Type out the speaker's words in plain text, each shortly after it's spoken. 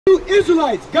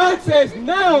Israelites, God says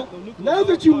now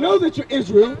that you know that you're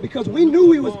Israel, because we knew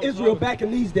we was Israel back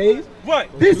in these days. Right.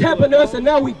 This happened to us and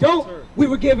now we don't. We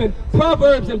were given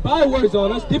proverbs and bywords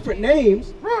on us, different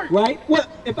names, right? Well,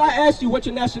 if I asked you what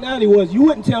your nationality was, you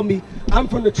wouldn't tell me I'm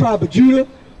from the tribe of Judah,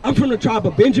 I'm from the tribe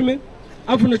of Benjamin,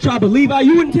 I'm from the tribe of Levi.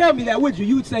 You wouldn't tell me that, would you?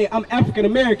 You would say I'm African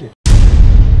American.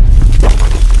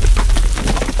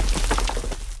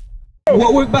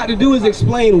 What we're about to do is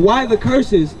explain why the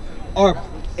curses are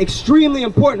extremely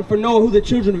important for knowing who the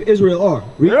children of Israel are.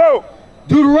 Read it out.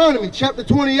 Deuteronomy chapter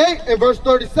 28 and verse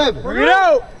 37. Read it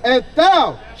out. And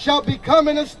thou shalt become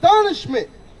an astonishment.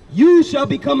 You shall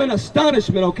become an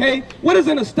astonishment, okay? What is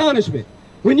an astonishment?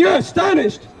 When you're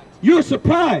astonished, you're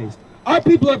surprised. Our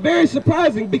people are very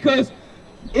surprising because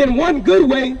in one good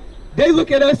way, they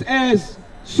look at us as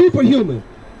superhuman.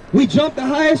 We jump the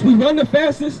highest, we run the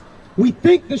fastest, we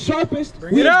think the sharpest,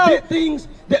 we invent things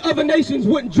that other nations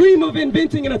wouldn't dream of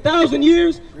inventing in 1,000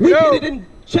 years. We did it in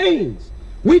chains.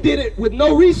 We did it with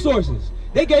no resources.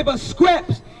 They gave us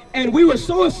scraps, and we were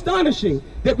so astonishing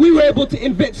that we were able to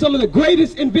invent some of the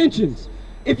greatest inventions.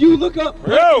 If you look up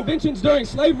inventions during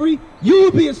slavery, you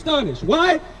will be astonished.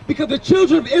 Why? Because the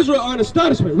children of Israel are an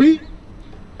astonishment. Read.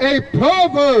 A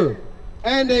proverb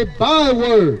and a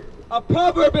byword. A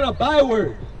proverb and a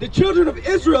byword. The children of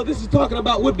Israel, this is talking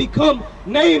about, would become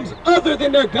names other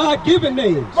than their God-given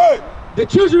names. Right. The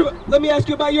children of, let me ask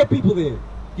you about your people then.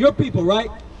 Your people, right?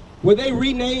 Were they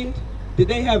renamed? Did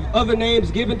they have other names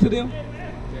given to them?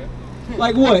 Yeah.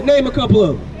 Like what? Name a couple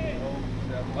of them.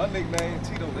 My nickname,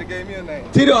 Tito. They gave me a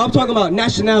name. Tito, I'm talking about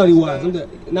nationality-wise,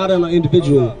 not on an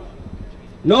individual.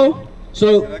 No?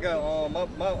 So I got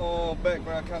my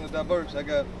background kind of diverse. I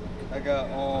got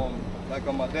like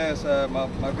on my dad's side,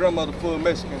 my grandmother full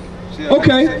Mexican.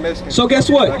 Okay. Mexican. So guess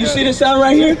what? You see this side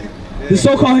right here? The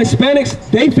so-called Hispanics,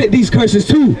 they fit these curses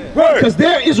too. Right. Because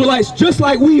they're Israelites just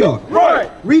like we are.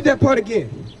 Right. Read that part again.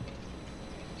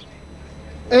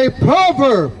 A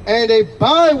proverb and a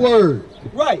byword.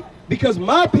 Right. Because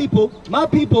my people,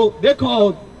 they're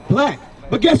called black.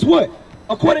 But guess what?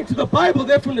 According to the Bible,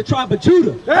 they're from the tribe of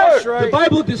Judah. That's right. The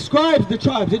Bible describes the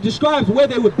tribes. It describes where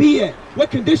they would be at,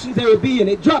 what conditions they would be in.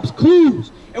 It drops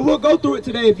clues. And we'll go through it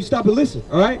today if you stop and listen,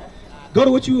 all right? Go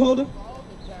to what you holding.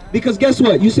 Because guess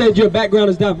what? You said your background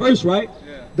is diverse, right?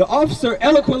 Yeah. The officer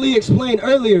eloquently explained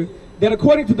earlier that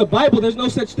according to the Bible, there's no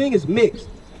such thing as mixed.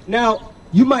 Now,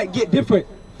 you might get different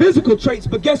physical traits,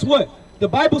 but guess what? The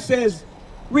Bible says,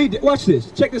 read it, watch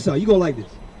this. Check this out. You're going to like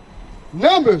this.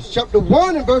 Numbers chapter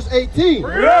 1 and verse 18.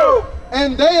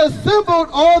 And they assembled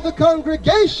all the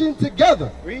congregation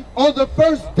together on the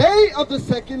first day of the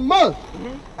second month.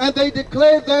 And they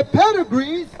declared their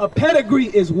pedigrees. A pedigree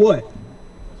is what?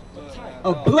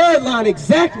 A bloodline,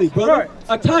 exactly, brother. Right.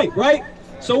 A type, right?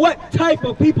 So what type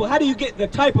of people? How do you get the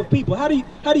type of people? How do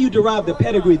you derive the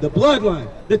pedigree, the bloodline,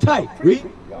 the type? Read.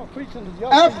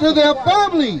 After their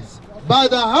families, by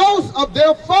the house of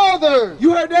their fathers.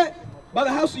 You heard that? By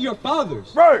the house of your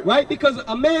fathers. Right. Right? Because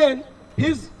a man,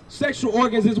 his sexual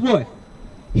organs is what?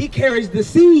 He carries the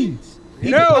seeds. He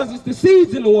deposits the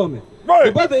seeds in the woman. Right.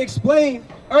 The brother explained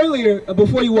earlier,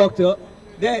 before you walked up,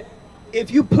 that if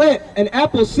you plant an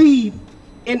apple seed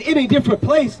in any different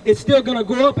place, it's still going to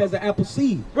grow up as an apple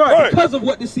seed. Right. Because of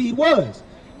what the seed was.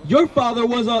 Your father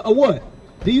was a what?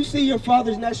 Do you see your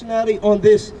father's nationality on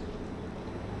this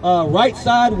right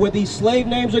side where these slave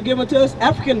names are given to us?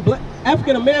 African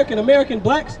American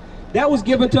blacks, that was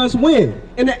given to us when?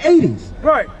 In the 80s.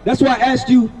 Right. That's why I asked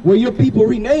you, were your people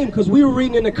renamed? Because we were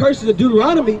reading in the curses of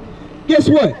Deuteronomy. Guess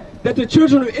what? That the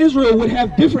children of Israel would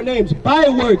have different names,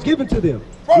 bywords given to them.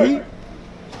 Right.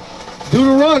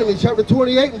 Deuteronomy chapter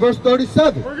 28 and verse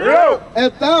 37.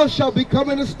 And thou shalt become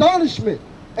an astonishment,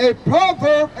 a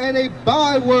proverb and a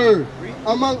byword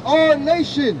among all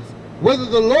nations, whither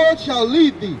the Lord shall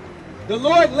lead thee. The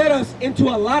Lord led us into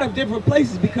a lot of different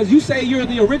places because you say you're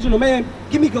the original man.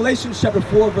 Give me Galatians chapter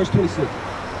 4, verse 26.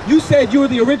 You said you were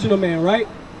the original man, right?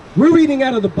 We're reading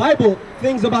out of the Bible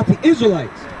things about the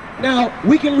Israelites. Now,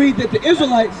 we can read that the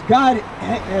Israelites, God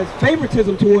has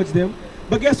favoritism towards them,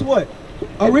 but guess what?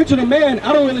 Original man,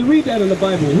 I don't really read that in the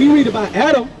Bible. We read about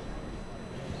Adam.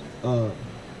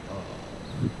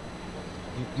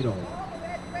 You don't.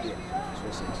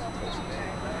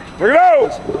 Bring it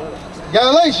out.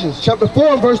 Galatians chapter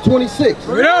 4 and verse 26.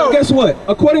 Bring it out. Guess what?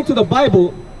 According to the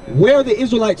Bible, where are the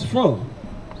Israelites from?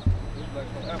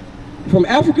 From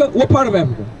Africa? What part of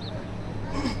Africa?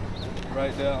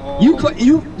 Right there. You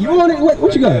want it?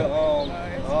 What you got?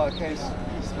 I can't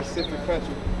specific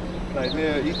country. like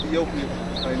near Ethiopia,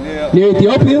 like Near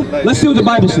Ethiopia? like Let's see what the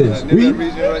Bible says. Near Read. that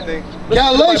region right there.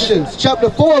 Galatians chapter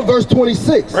 4 verse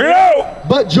 26.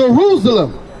 But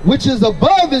Jerusalem, which is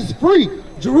above, is free.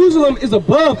 Jerusalem is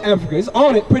above Africa. It's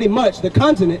on it pretty much, the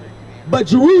continent. But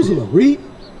Jerusalem, read.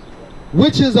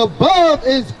 Which is above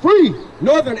is free.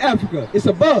 Northern Africa, it's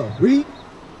above, read.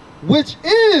 Which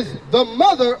is the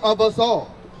mother of us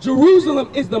all. Jerusalem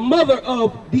is the mother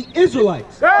of the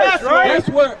Israelites. That's right. That's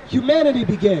where humanity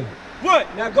began. What?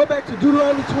 Now go back to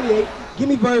Deuteronomy 28. Give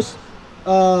me verse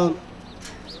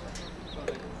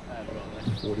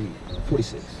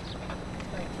 46.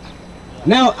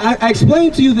 Now, I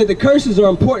explained to you that the curses are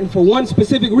important for one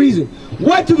specific reason.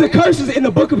 What do the curses in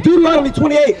the book of Deuteronomy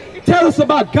 28 tell us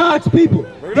about God's people?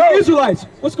 The Israelites.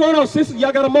 What's going on, sisters?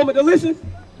 Y'all got a moment to listen?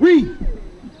 Read.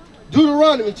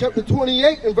 Deuteronomy chapter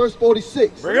 28 and verse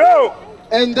 46. Bring it out.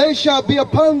 And they shall be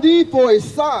upon thee for a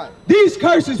sign. These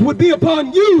curses would be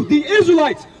upon you, the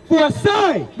Israelites, for a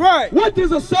sign. Right. What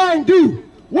does a sign do?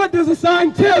 What does a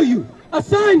sign tell you? A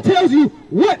sign tells you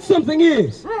what something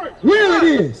is, where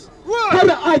it is, how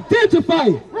to identify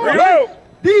it. Right.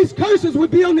 These curses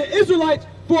would be on the Israelites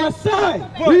for a sign.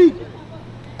 Read.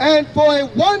 And for a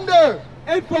wonder.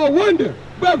 And for a wonder.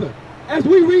 Brother, as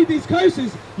we read these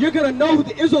curses, you're going to know who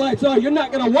the Israelites are. You're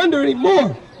not going to wonder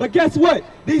anymore. But guess what?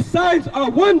 These signs are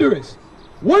wondrous.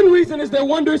 One reason is they're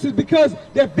wondrous is because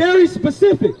they're very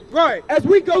specific. Right. As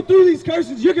we go through these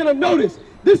curses, you're going to notice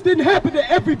this didn't happen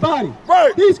to everybody.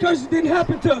 Right. These curses didn't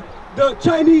happen to the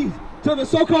Chinese, to the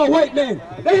so-called white man.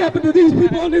 They happened to these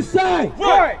people on this side.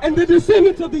 Right. And the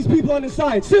descendants of these people on this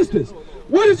side. Sisters,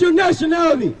 what is your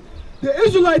nationality? The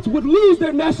Israelites would lose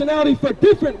their nationality for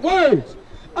different words.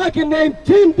 I can name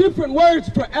 10 different words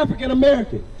for African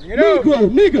American. Negro,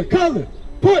 nigger, color,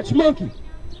 porch monkey.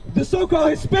 The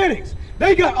so-called Hispanics,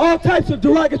 they got all types of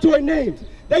derogatory names.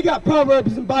 They got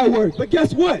proverbs and bywords. But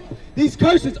guess what? These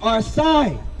curses are a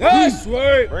sign. That's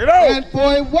right. Bring it out. And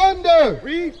for a wonder.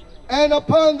 Read. And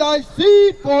upon thy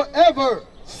seed forever.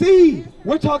 Seed.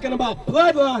 We're talking about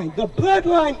bloodline. The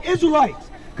bloodline Israelites.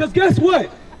 Because guess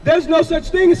what? There's no such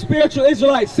thing as spiritual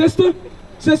Israelites. Sister,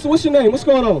 what's your name? What's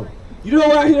going on? You know what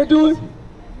we're out here doing?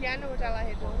 Yeah, I know what y'all out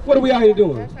here doing. What are we out here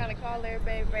doing? I'm trying to call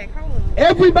everybody back home.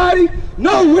 Everybody?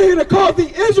 No, we're here to call the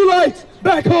Israelites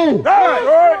back home. That's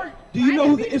right. Do you know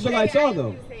who the Israelites are,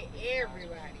 though? Say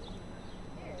everybody.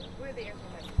 Yeah, we're the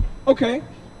Israelites. Okay.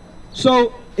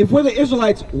 So, if we're the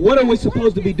Israelites, what are we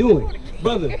supposed to be doing?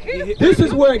 Brother, this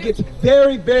is where it gets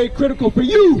very, very critical for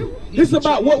you. This is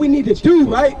about what we need to do,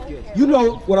 right? You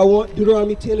know what I want,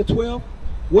 Deuteronomy 10 and 12.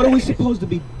 What are we supposed to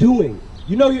be doing?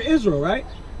 You know you're Israel, right?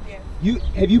 Yeah.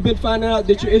 Have you been finding out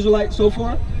that you're Israelite so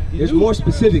far? There's more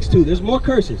specifics too. There's more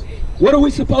curses. What are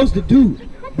we supposed to do,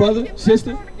 brother,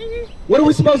 sister? What are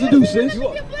we supposed to do, sis? You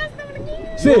blessed them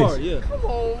again? Sis, Come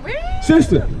on, man.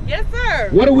 sister, Yes, sir.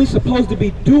 what are we supposed to be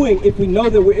doing if we know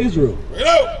that we're Israel?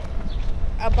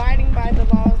 Abiding by the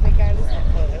laws that God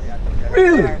has.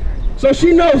 Really? So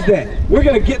she knows that. We're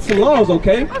going to get some laws,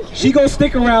 okay? She going to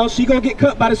stick around. She going to get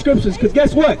cut by the scriptures. Because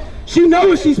guess what? She knows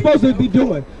what she's supposed to be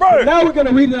doing. But now we're going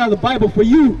to read it out of the Bible for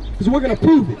you. Because we're going to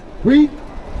prove it. Read.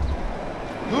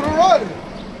 Deuteronomy.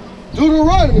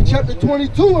 Deuteronomy chapter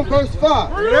 22 and verse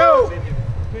 5.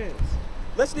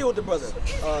 Let's deal with the brother.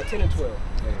 10 and 12.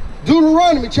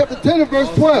 Deuteronomy chapter 10 and verse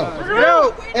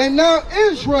 12. And now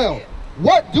Israel,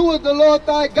 what doeth the Lord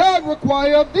thy God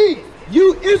require of thee?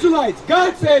 You Israelites,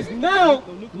 God says now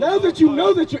that you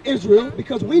know that you're Israel,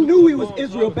 because we knew we was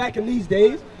Israel back in these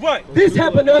days. Right. This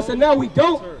happened to us and now we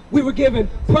don't. We were given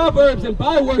proverbs and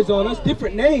bywords on us,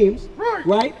 different names,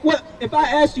 right? Well, if I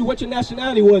asked you what your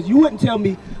nationality was, you wouldn't tell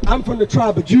me I'm from the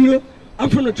tribe of Judah, I'm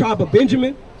from the tribe of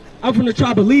Benjamin, I'm from the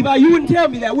tribe of Levi. You wouldn't tell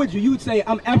me that, would you? You would say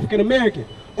I'm African American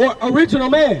or original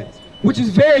man, which is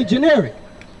very generic.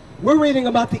 We're reading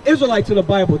about the Israelites in the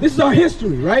Bible. This is our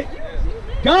history, right?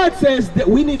 God says that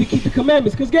we need to keep the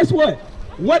commandments, because guess what?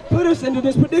 What put us into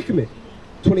this predicament?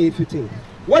 28:15.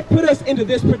 What put us into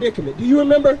this predicament? Do you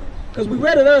remember? Because we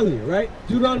read it earlier, right?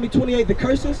 Deuteronomy 28, the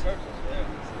curses.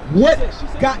 What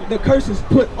got the curses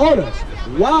put on us?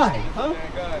 Why? Huh?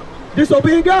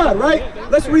 Disobeying God, right?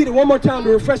 Let's read it one more time to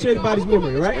refresh everybody's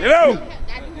memory, right?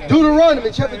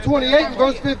 Deuteronomy chapter 28 and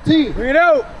verse 15. Bring it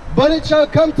out. But it shall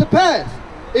come to pass,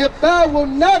 if thou wilt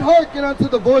not hearken unto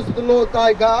the voice of the Lord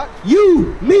thy God.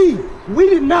 You, me, we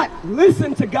did not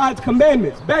listen to God's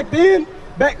commandments. Back then,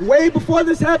 back way before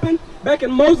this happened, back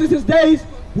in Moses' days,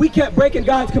 we kept breaking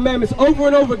God's commandments over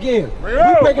and over again.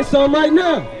 We're breaking some right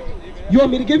now. You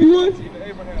want me to give you one?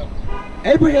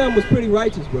 Abraham was pretty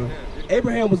righteous, bro.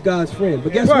 Abraham was God's friend,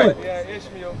 but guess what? He had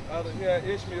Ishmael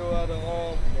out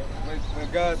of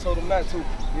when God told him not to.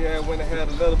 He had went and had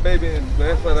another baby, and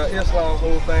that's for the Islam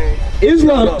whole thing.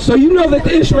 Islam. So you know that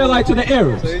the Ishmaelites are the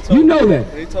Arabs. So you know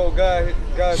that. He told God.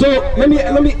 So let me.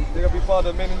 They're gonna be part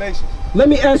of many nations. Let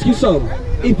me ask you something.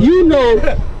 If you know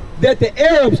that the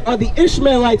Arabs are the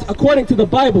Ishmaelites according to the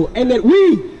Bible, and that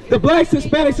we, the blacks,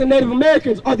 Hispanics, and Native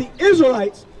Americans, are the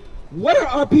Israelites, what are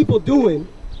our people doing?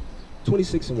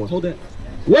 26-1. Hold that.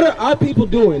 What are our people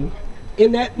doing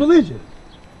in that religion?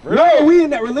 Why are we in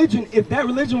that religion if that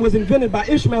religion was invented by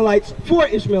Ishmaelites for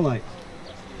Ishmaelites?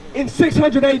 In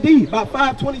 600 AD, about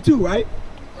 522, right?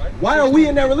 Why are we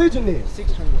in that religion then?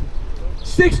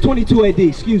 622 AD,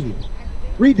 excuse me.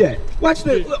 Read that.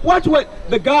 Watch what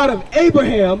the God of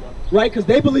Abraham, right? Because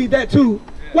they believe that too.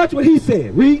 Watch what he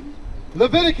said. Read.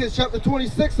 Leviticus chapter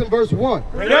 26 and verse 1.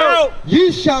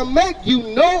 Ye shall make you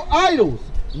no idols,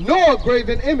 nor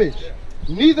graven image,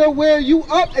 neither wear you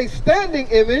up a standing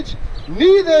image,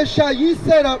 neither shall ye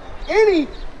set up any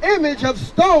image of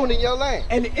stone in your land.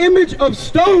 An image of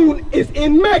stone is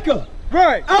in Mecca.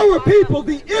 Right. Our people,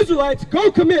 the Israelites, go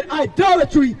commit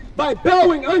idolatry by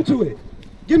bowing unto it.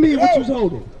 Give me what you was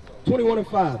holding.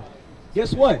 21-5.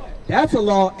 Guess what? That's a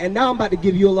law, and now I'm about to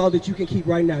give you a law that you can keep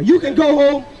right now. You can go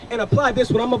home and apply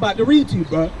this what I'm about to read to you,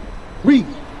 bro. Read.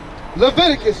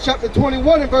 Leviticus chapter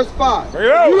 21 and verse 5. You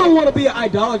don't want to be an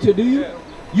idolater, do you?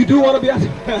 You do want to be an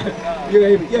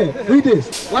yeah, read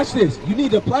this. Watch this. You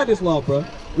need to apply this law, bro.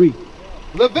 Read.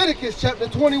 Leviticus chapter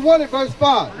 21 and verse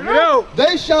 5.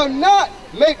 They shall not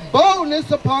make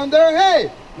baldness upon their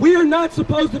head. We are not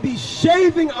supposed to be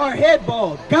shaving our head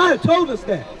bald. God told us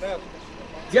that.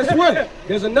 Guess what?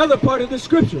 There's another part of the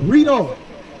scripture. Read on.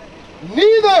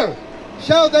 Neither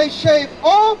shall they shave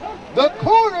off the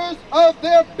corners of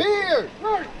their beard.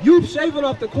 You've shaven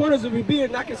off the corners of your beard,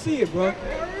 and I can see it, bro.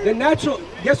 The natural.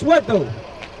 Guess what, though?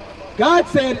 God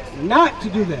said not to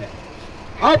do that.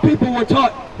 Our people were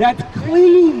taught that's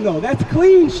clean, though. That's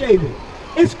clean shaving.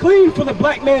 It's clean for the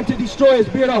black man to destroy his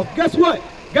beard off. Guess what?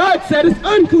 God said it's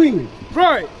unclean.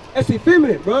 Right. That's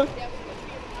effeminate, bro.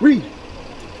 Read.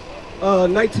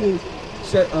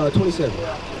 1927.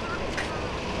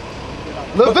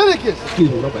 Leviticus. Excuse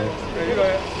me, my bad.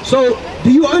 So,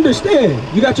 do you understand?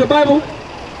 You got your Bible?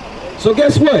 So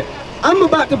guess what? I'm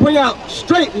about to bring out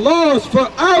straight laws for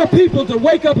our people to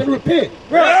wake up and repent.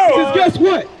 Right. Because guess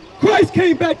what? Christ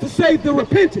came back to save the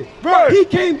repentant. Right. He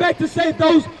came back to save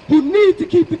those who need to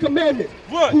keep the commandments,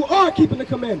 Right. who are keeping the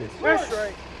commandments. That's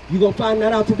right. You're going to find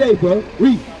that out today, bro.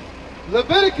 Read.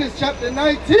 Leviticus chapter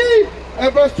 19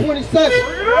 and verse 27.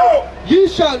 Ye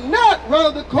shall not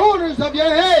round the corners of your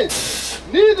head,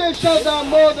 neither shalt thou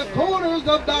mar the corners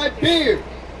of thy beard.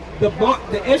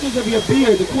 The edges of your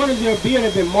beard, the corners of your beard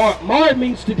have been marred. Marred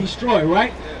means to destroy,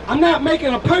 right? I'm not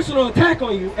making a personal attack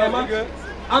on you, am I?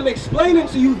 I'm explaining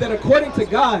to you that according to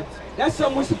God, that's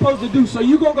something we're supposed to do. So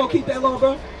you gonna go keep that law,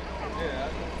 bro?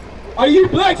 Are you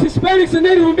blacks, Hispanics, and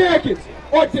Native Americans,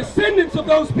 or descendants of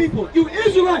those people, you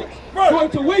Israelites, going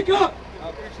to wake up?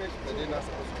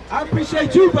 I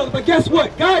appreciate you, brother, but guess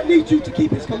what? God needs you to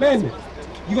keep his commandments.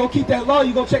 You gonna keep that law?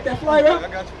 You gonna check that flyer out?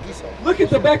 Look at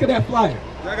the back of that flyer.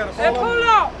 Look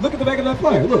at the back of that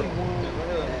flyer. Look.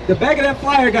 The back of that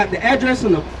flyer got the address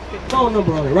and the phone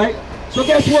number on it, right? So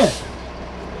guess what?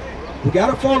 We got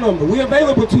a phone number. We're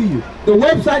available to you. The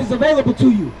website is available to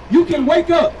you. You can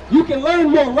wake up. You can learn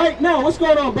more right now. What's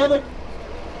going on, brother?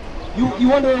 You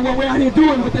wondering what we're out here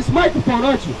doing with this microphone,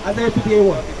 aren't you? Isaiah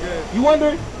 58:1. You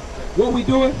wondering what we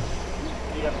doing?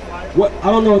 What? I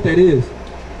don't know what that is.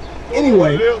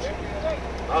 Anyway.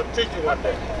 I'll teach you one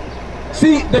day.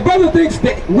 See, the brother thinks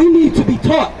that we need to be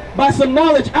taught by some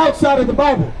knowledge outside of the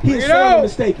Bible. He is sorely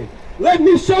mistaken. Let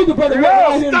me show the brother what we're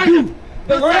out here to do.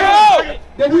 The love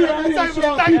that we are out here to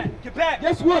show our people.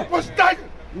 Guess what?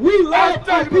 We love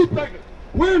our people.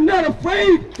 We're not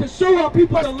afraid to show our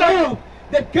people the love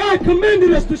that God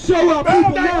commanded us to show our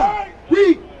people now.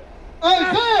 Read.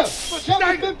 Isaiah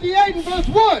chapter 58 and verse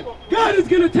 1. God is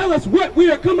going to tell us what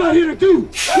we are come out here to do.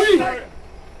 Read.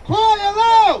 Cry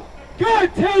aloud.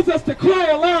 God tells us to cry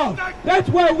aloud. That's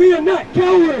why we are not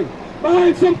cowering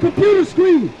behind some computer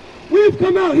screen. We've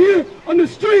come out here on the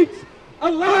streets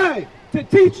alive to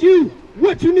teach you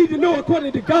what you need to know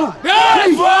according to God.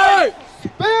 That's right.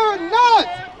 Spare not.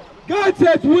 God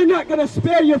says we're not going to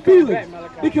spare your feelings.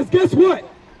 Because guess what?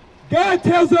 God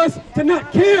tells us to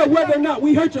not care whether or not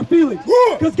we hurt your feelings.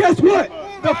 Because guess what?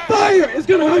 The fire is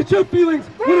going to hurt your feelings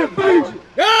when it burns you.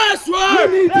 That's right.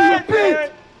 We need to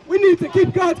repent. We need to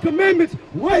keep God's commandments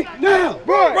right now.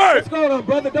 Right. What's going on,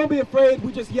 brother? Don't be afraid.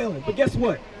 We're just yelling. But guess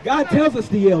what? God tells us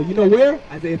to yell. You know where?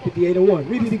 Isaiah 58:1.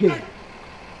 Read it again.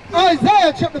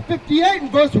 Isaiah chapter 58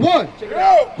 and verse 1.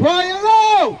 Cry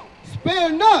aloud, spare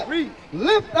not,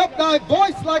 lift up thy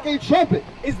voice like a trumpet.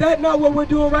 Is that not what we're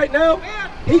doing right now?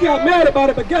 He got mad about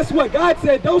it, but guess what? God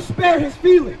said, don't spare his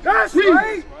feelings. That's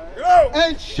right.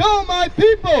 And show my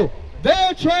people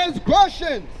their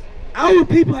transgressions. Our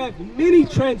people have many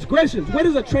transgressions. What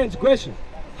is a transgression?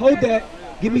 Hold that.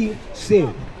 Give me sin.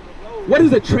 What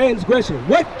is a transgression?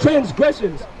 What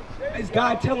transgressions is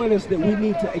God telling us that we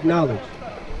need to acknowledge?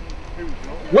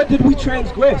 What did we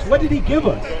transgress? What did he give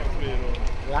us?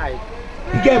 Life.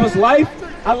 He gave us life.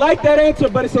 I like that answer,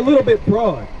 but it's a little bit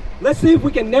broad. Let's see if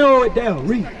we can narrow it down.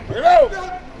 Read.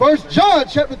 1 John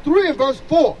chapter 3 and verse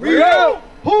 4.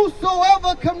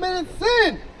 Whosoever committeth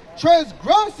sin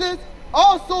transgresseth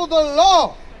also the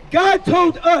law. God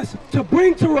told us to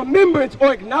bring to remembrance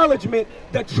or acknowledgement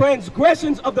the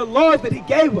transgressions of the laws that he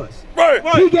gave us. Right.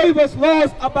 He gave us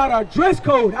laws about our dress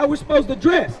code, how we're supposed to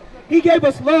dress. He gave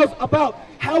us laws about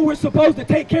how we're supposed to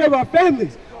take care of our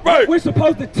families. Right. We're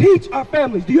supposed to teach our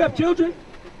families. Do you have children?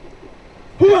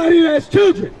 Who out here has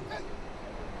children?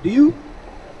 Do you?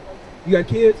 You got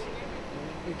kids?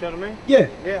 You telling me? Yeah.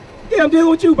 Yeah. Yeah, I'm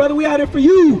dealing with you, brother. We out here for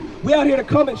you. We out here to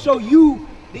come and show you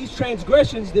these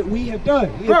transgressions that we have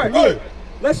done. We have committed.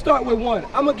 Let's start with one.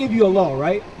 I'm going to give you a law,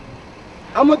 right?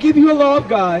 I'm going to give you a law of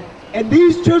God, and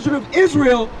these children of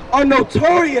Israel are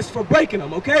notorious for breaking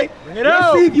them, okay?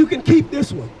 Let's see if you can keep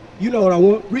this one. You know what I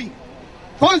want. Read.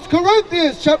 1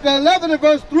 Corinthians chapter 11 and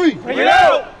verse 3. Bring it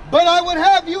out. But I would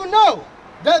have you know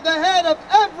that the head of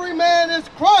every man is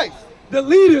Christ. The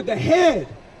leader, the head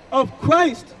of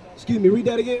Christ. Excuse me, read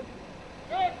that again.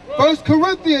 1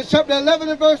 Corinthians chapter 11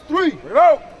 and verse 3. Bring it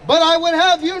out. But I would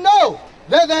have you know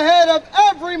that the head of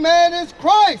every man is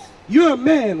Christ. You're a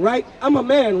man, right? I'm a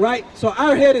man, right? So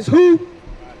our head is who?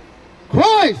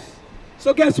 Christ.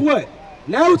 So guess what?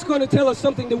 Now it's going to tell us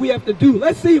something that we have to do.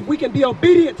 Let's see if we can be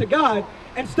obedient to God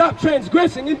and stop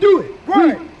transgressing and do it.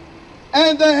 Right.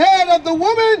 And the head of the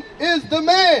woman is the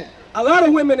man. A lot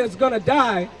of women is going to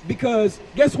die because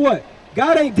guess what?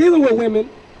 God ain't dealing with women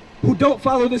who don't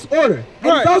follow this order.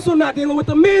 And he's also not dealing with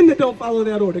the men that don't follow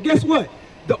that order. Guess what?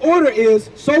 The order is,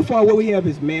 so far what we have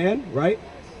is man, right?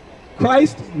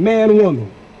 Christ, man,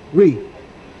 woman. Read.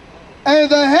 And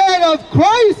the head of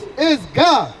Christ is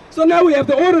God. So now we have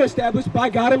the order established by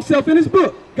God himself in his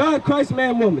book. God, Christ,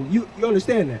 man, woman. You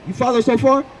understand that? You follow so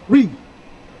far? Read.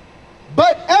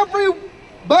 But every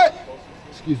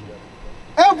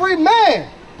man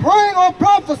praying or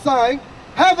prophesying,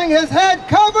 having his head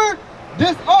covered,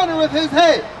 dishonoreth his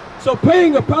head. So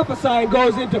praying or prophesying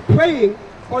goes into praying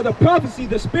or the prophecy.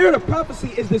 The spirit of prophecy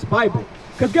is this Bible.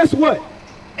 Because guess what?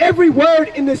 Every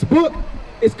word in this book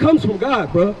comes from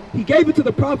God, bro. He gave it to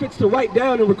the prophets to write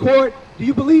down and record. Do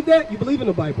you believe that? You believe in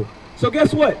the Bible. So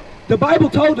guess what? The Bible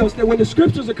told us that when the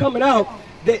scriptures are coming out,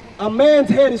 that a man's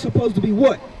head is supposed to be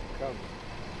what?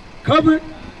 Covered.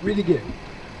 Read again.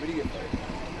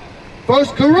 1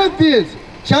 Corinthians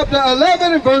chapter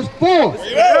 11 and verse 4.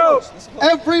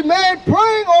 Every man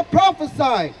praying or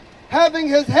prophesying, having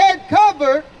his head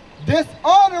covered,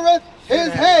 dishonoreth his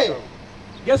head.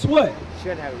 Guess what?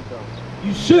 Should have it though.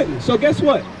 You shouldn't. So guess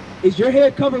what? Is your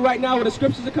head covered right now when the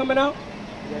scriptures are coming out?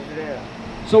 Yes, it is.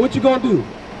 So what you gonna do?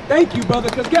 Thank you, brother,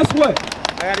 because guess what?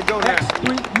 I gotta go now. Acts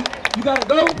 3, you gotta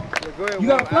go? Yeah, go ahead, You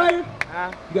got a flyer?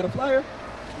 Huh? You got a flyer?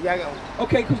 Yeah, I got one.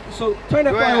 Okay, so turn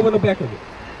that Go flyer ahead. over in the back of it.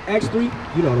 Acts 3,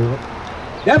 you know the one.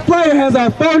 That flyer has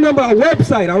our phone number, our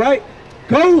website, all right?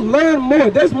 Go learn more.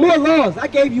 There's more laws. I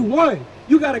gave you one.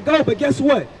 You gotta go, but guess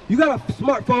what? You got a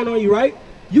smartphone on you, right?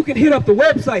 You can hit up the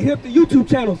website, hit up the YouTube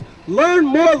channels. Learn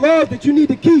more laws that you need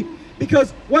to keep.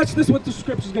 Because watch this, what the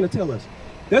scripture's gonna tell us.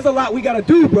 There's a lot we gotta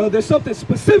do, bro. There's something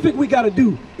specific we gotta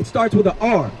do. It starts with an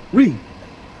R. Read.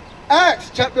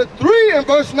 Acts chapter 3 and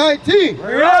verse 19.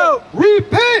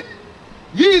 Repent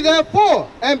ye therefore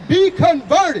and be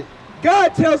converted.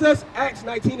 God tells us, Acts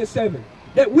 19 and 7,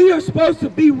 that we are supposed to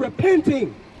be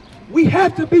repenting. We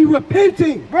have to be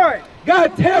repenting. Right.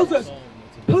 God tells us,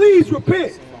 please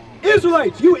repent.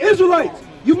 Israelites,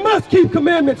 you must keep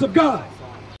commandments of God.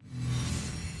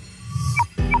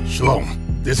 Shalom.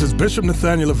 This is Bishop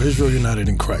Nathaniel of Israel United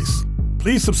in Christ.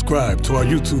 Please subscribe to our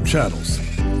YouTube channels.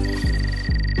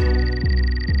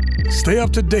 Stay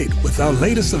up to date with our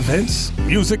latest events,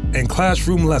 music, and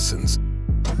classroom lessons.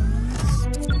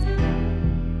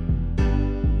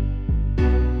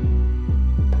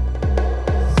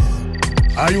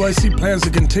 IUIC plans to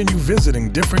continue visiting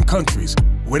different countries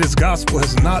where this gospel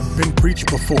has not been preached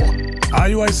before.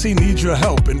 IUIC needs your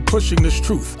help in pushing this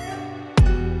truth.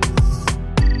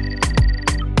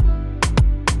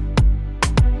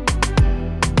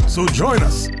 So join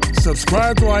us.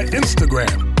 Subscribe to our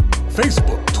Instagram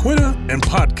Facebook, Twitter, and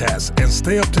podcasts, and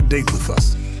stay up to date with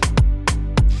us.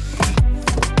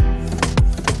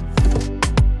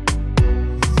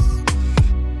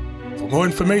 For more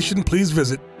information, please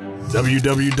visit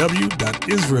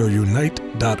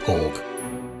www.israelunite.org.